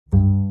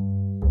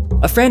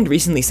A friend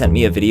recently sent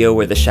me a video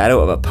where the shadow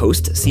of a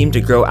post seemed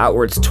to grow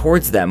outwards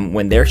towards them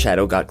when their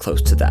shadow got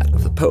close to that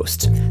of the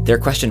post. Their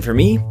question for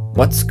me?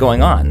 What's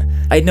going on?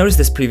 I had noticed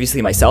this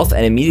previously myself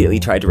and immediately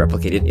tried to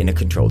replicate it in a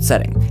controlled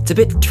setting. It's a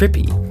bit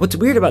trippy. What's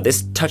weird about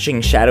this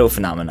touching shadow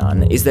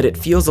phenomenon is that it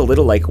feels a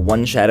little like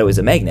one shadow is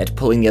a magnet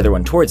pulling the other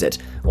one towards it,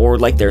 or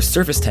like there's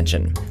surface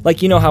tension.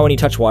 Like, you know how when you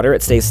touch water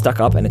it stays stuck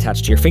up and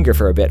attached to your finger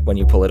for a bit when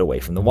you pull it away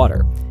from the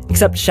water.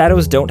 Except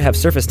shadows don't have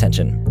surface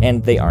tension,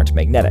 and they aren't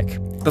magnetic.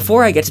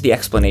 Before I get to the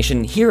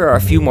explanation, here are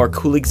a few more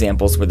cool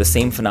examples where the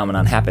same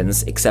phenomenon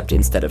happens, except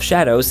instead of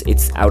shadows,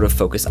 it's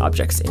out-of-focus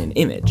objects in an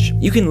image.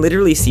 You can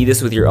literally see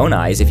this with your own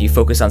eyes if you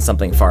focus on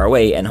something far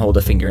away and hold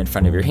a finger in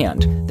front of your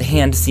hand. The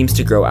hand seems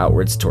to grow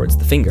outwards towards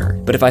the finger.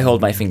 But if I hold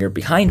my finger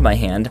behind my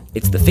hand,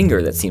 it's the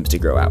finger that seems to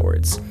grow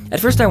outwards. At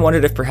first I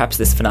wondered if perhaps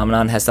this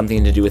phenomenon has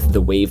something to do with the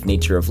wave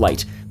nature of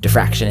light,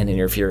 diffraction and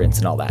interference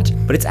and all that,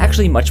 but it's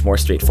actually much more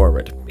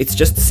straightforward. It's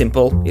just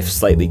simple, if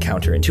slightly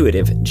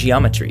counterintuitive,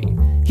 geometry.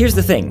 Here's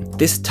the thing,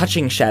 this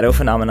touching shadow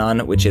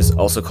phenomenon, which is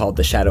also called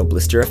the shadow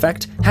blister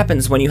effect,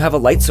 happens when you have a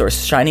light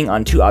source shining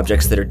on two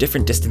objects that are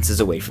different distances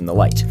away from the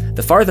light.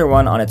 The farther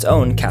one on its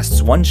own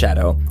casts one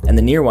shadow, and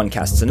the near one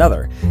casts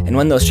another, and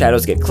when those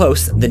shadows get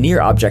close, the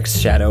near object's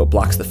shadow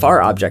blocks the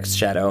far object's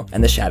shadow,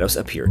 and the shadows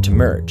appear to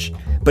merge.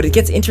 But it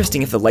gets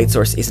interesting if the light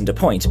source isn't a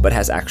point, but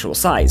has actual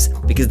size,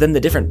 because then the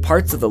different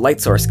parts of the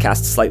light source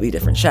cast slightly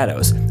different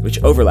shadows,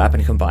 which overlap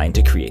and combine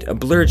to create a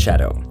blurred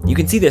shadow. You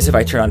can see this if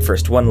I turn on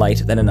first one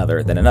light, then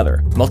another, then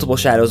another. Multiple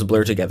shadows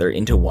blur together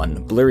into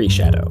one blurry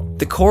shadow.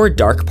 The core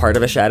dark part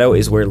of a shadow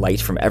is where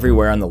light from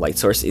everywhere on the light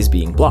source is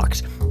being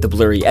blocked. The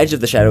blurry edge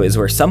of the shadow is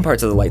where some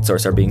parts of the light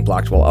source are being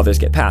blocked while others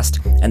get past,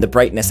 and the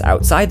brightness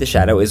outside the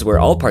shadow is where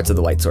all parts of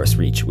the light source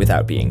reach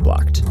without being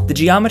blocked. The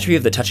geometry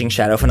of the touching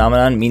shadow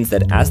phenomenon means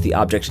that as the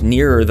object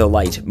nearer the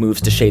light moves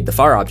to shade the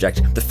far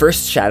object, the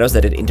first shadows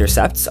that it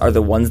intercepts are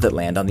the ones that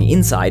land on the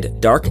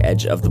inside, dark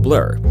edge of the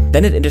blur.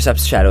 Then it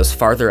intercepts shadows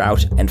farther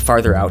out,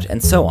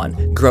 and so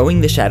on, growing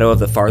the shadow of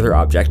the farther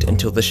object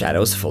until the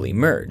shadows fully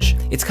merge.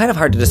 It's kind of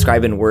hard to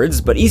describe in words,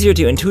 but easier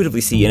to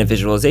intuitively see in a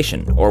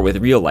visualization, or with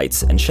real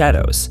lights and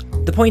shadows.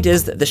 The point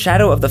is that the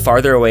shadow of the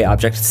farther away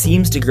object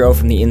seems to grow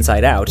from the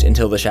inside out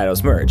until the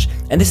shadows merge,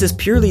 and this is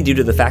purely due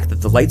to the fact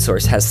that the light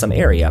source has some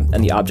area,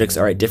 and the objects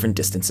are at different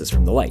distances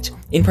from the light.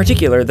 In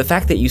particular, the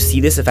fact that you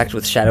see this effect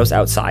with shadows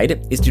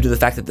outside is due to the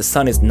fact that the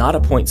sun is not a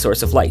point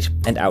source of light,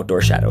 and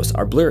outdoor shadows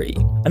are blurry.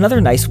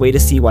 Another nice way to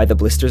see why the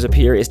blisters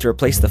appear is to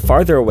replace the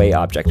farther away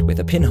object with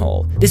a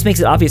pinhole. This makes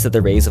it obvious that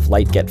the rays of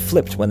light get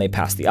flipped when they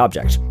pass the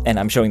object, and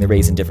I'm showing the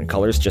rays in different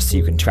colors just so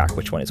you can track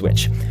which one is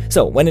which.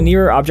 So, when a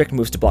nearer object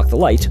moves to block the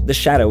light, the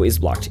shadow is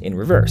blocked in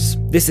reverse.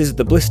 This is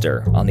the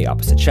blister on the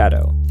opposite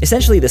shadow.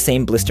 Essentially the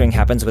same blistering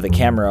happens with a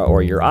camera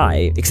or your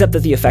eye, except that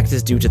the effect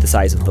is due to the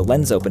size of the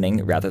lens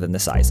opening rather than the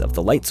size of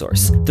the light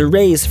source. The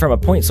rays from a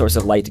point source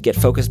of light get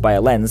focused by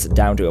a lens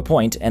down to a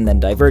point and then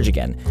diverge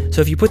again.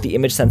 So if you put the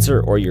image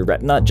sensor or your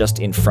retina just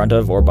in front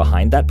of or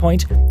behind that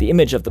point, the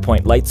image of the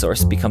point light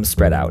source becomes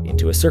spread out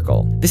into a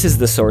circle. This is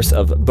the source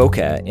of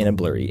bokeh in a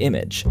blurry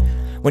image.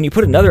 When you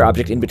put another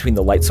object in between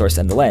the light source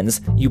and the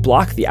lens, you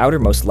block the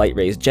outermost light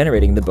rays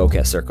generating the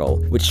bokeh circle,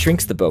 which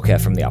shrinks the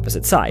bokeh from the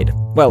opposite side.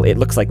 Well, it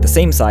looks like the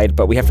same side,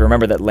 but we have to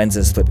remember that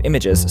lenses flip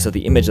images, so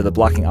the image of the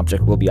blocking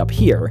object will be up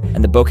here,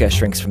 and the bokeh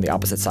shrinks from the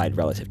opposite side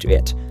relative to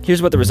it.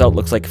 Here's what the result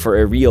looks like for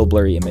a real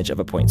blurry image of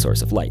a point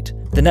source of light.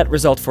 The net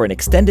result for an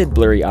extended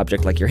blurry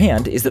object like your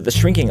hand is that the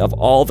shrinking of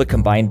all the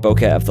combined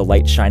bokeh of the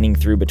light shining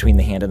through between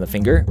the hand and the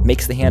finger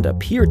makes the hand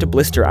appear to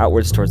blister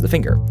outwards towards the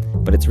finger,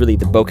 but it's really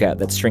the bokeh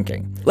that's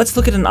shrinking. Let's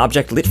look at an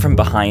object lit from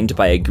behind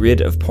by a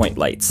grid of point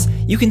lights.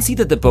 You can see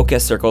that the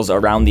bokeh circles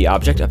around the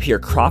object appear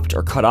cropped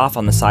or cut off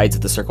on the sides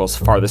of the circles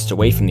farthest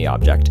away from the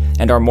object,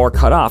 and are more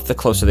cut off the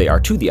closer they are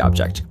to the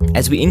object.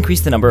 As we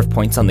increase the number of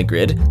points on the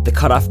grid, the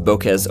cut-off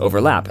bokehs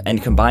overlap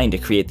and combine to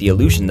create the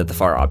illusion that the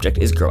far object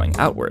is growing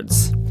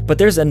outwards. But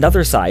there's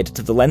another side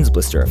to the lens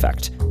blister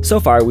effect. So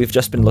far, we've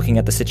just been looking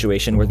at the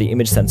situation where the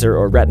image sensor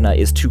or retina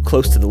is too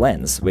close to the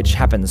lens, which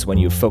happens when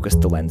you've focused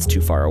the lens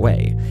too far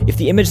away. If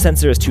the image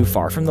sensor is too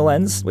far from the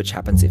lens, which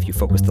happens if you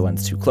focus the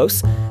lens too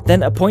close,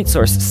 then a point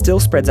source still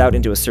spreads out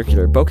into a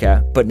circular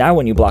bokeh, but now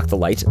when you block the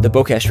light, the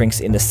bokeh shrinks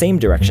in the same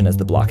direction as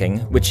the blocking,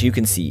 which you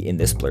can see in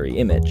this blurry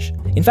image.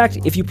 In fact,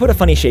 if you put a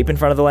funny shape in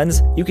front of the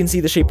lens, you can see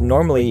the shape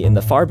normally in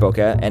the far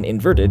bokeh and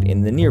inverted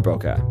in the near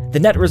bokeh. The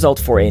net result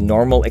for a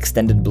normal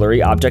extended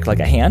blurry object like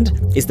a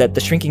hand is that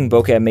the shrinking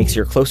bokeh makes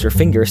your closer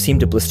finger seem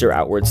to blister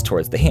outwards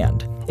towards the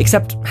hand.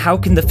 Except, how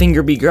can the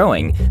finger be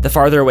growing? The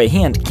farther away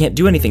hand can't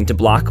do anything to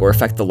block or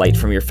affect the light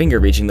from your finger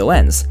reaching the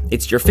lens.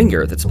 It's your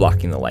finger that's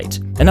blocking the light.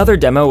 Another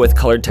demo with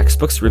colored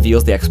textbooks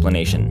reveals the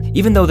explanation.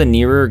 Even though the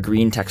nearer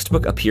green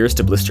textbook appears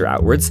to blister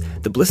outwards,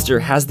 the blister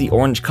has the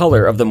orange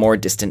color of the more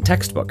distant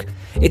textbook.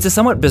 It's a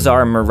somewhat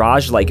bizarre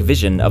mirage-like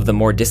vision of the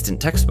more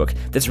distant textbook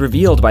that's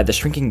revealed by the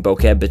shrinking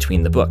bokeh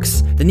between the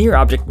books. The near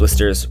object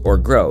blisters, or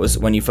grows,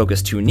 when when you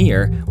focus too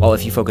near, while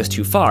if you focus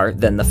too far,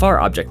 then the far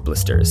object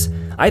blisters.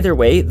 Either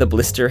way, the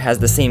blister has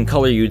the same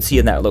color you'd see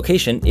in that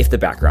location if the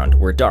background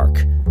were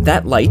dark.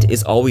 That light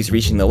is always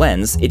reaching the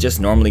lens, it just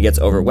normally gets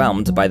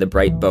overwhelmed by the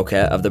bright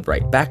bokeh of the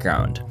bright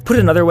background. Put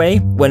another way,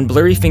 when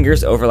blurry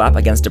fingers overlap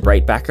against a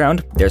bright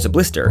background, there's a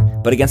blister,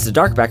 but against a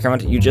dark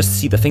background, you just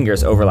see the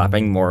fingers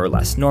overlapping more or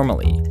less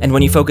normally. And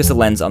when you focus a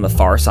lens on the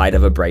far side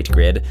of a bright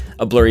grid,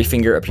 a blurry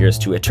finger appears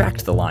to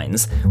attract the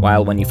lines,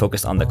 while when you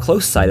focus on the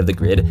close side of the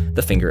grid,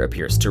 the finger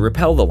appears to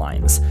repel the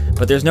lines.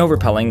 But there's no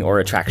repelling or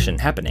attraction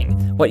happening.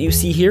 What you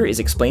see here is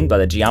explained by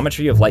the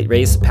geometry of light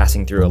rays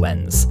passing through a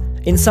lens.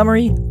 In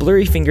summary,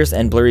 blurry fingers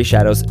and blurry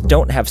shadows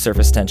don't have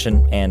surface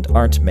tension and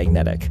aren't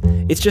magnetic.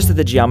 It's just that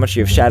the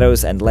geometry of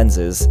shadows and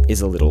lenses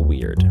is a little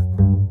weird.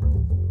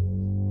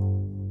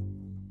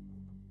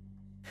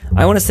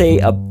 I want to say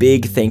a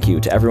big thank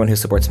you to everyone who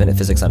supports Minute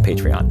Physics on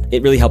Patreon.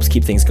 It really helps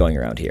keep things going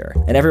around here.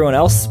 And everyone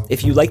else,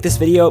 if you like this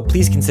video,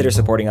 please consider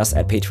supporting us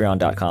at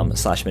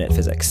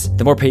patreon.com/minutephysics.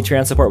 The more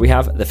Patreon support we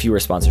have, the fewer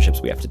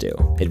sponsorships we have to do.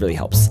 It really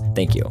helps.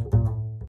 Thank you.